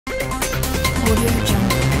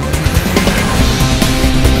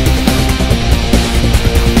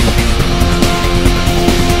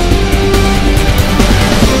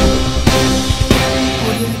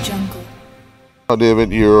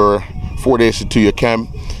David, you're 4 days into your camp.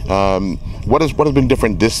 What has been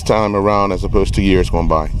different this time around as opposed to years gone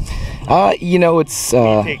by? You know, it's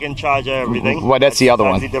taking charge of everything. Well, that's the other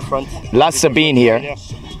one. Different. Lots of being here.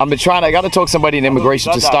 I'm trying. I got to talk somebody in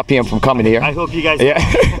immigration to stop him from coming here. I hope you guys. Yeah.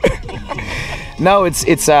 No,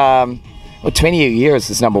 it's well, 28 years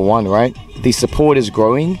is number one, right? The support is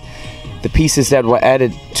growing. The pieces that were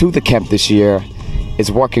added to the camp this year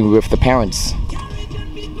is working with the parents.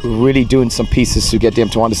 Really doing some pieces to get them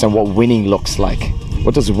to understand what winning looks like.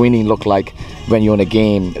 What does winning look like when you're in a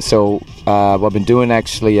game? So we've been doing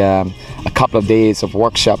actually a couple of days of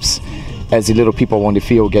workshops as the little people on the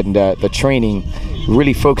field getting the training,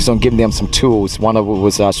 really focus on giving them some tools. One of it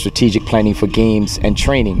was strategic planning for games and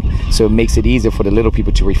training, so it makes it easier for the little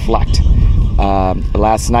people to reflect.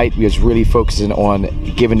 Last night we was really focusing on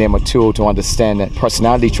giving them a tool to understand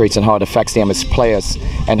personality traits and how it affects them as players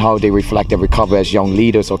and how they reflect and recover as young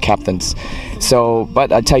leaders or captains. So,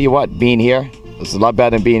 but I tell you what, being here, it's a lot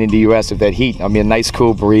better than being in the U.S. with that heat. I mean, a nice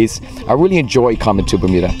cool breeze. I really enjoy coming to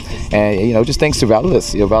Bermuda, and you know, just thanks to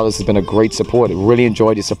Valdez. You know, Valdez has been a great support. I really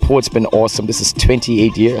enjoyed it. Support's been awesome. This is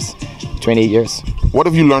 28 years. 28 years. What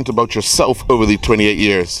have you learned about yourself over the 28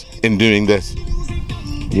 years in doing this?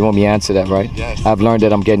 You want me to answer that, right? Yes. I've learned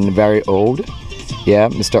that I'm getting very old. Yeah,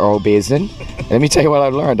 Mr. Earl Basin. Let me tell you what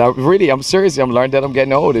I've learned. I'm serious. I've learned that I'm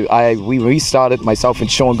getting old. We restarted, myself and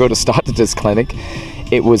Sean Goder started this clinic.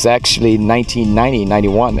 It was actually 1990,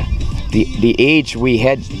 91. The age we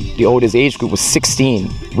had, the oldest age group was 16.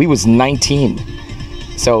 We was 19.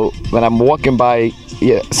 So when I'm walking by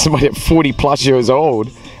somebody at 40 plus years old,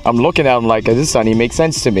 I'm looking at them like, this doesn't even make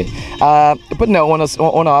sense to me. But no,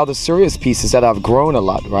 on our other serious pieces that I've grown a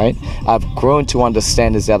lot, right? I've grown to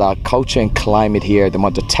understand is that our culture and climate here, the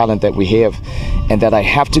amount of talent that we have, and that I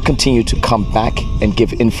have to continue to come back and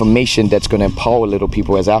give information that's going to empower little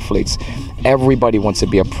people as athletes. Everybody wants to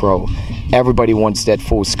be a pro. Everybody wants that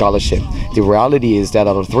full scholarship. The reality is that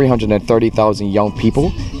out of 330,000 young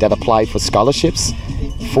people that apply for scholarships,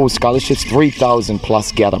 full scholarships, 3,000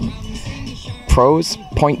 plus get them. Pros,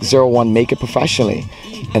 0.01 make it professionally.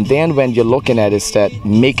 And then when you're looking at it, is that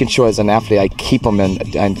making sure as an athlete I keep them and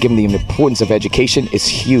giving them the importance of education is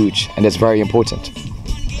huge, and it's very important.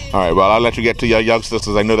 All right, well, I'll let you get to your youngsters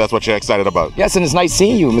because I know that's what you're excited about. Yes, and it's nice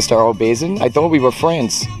seeing you, Mr. Earl Basin. I thought we were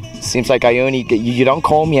friends. Seems like I only get you don't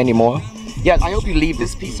call me anymore. Yeah, I hope you leave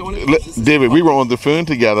this piece on it. David, we were on the phone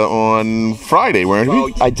together on Friday, weren't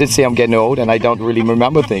we? I did say I'm getting old and I don't really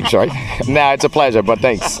remember things, right? Nah, it's a pleasure, but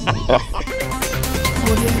thanks.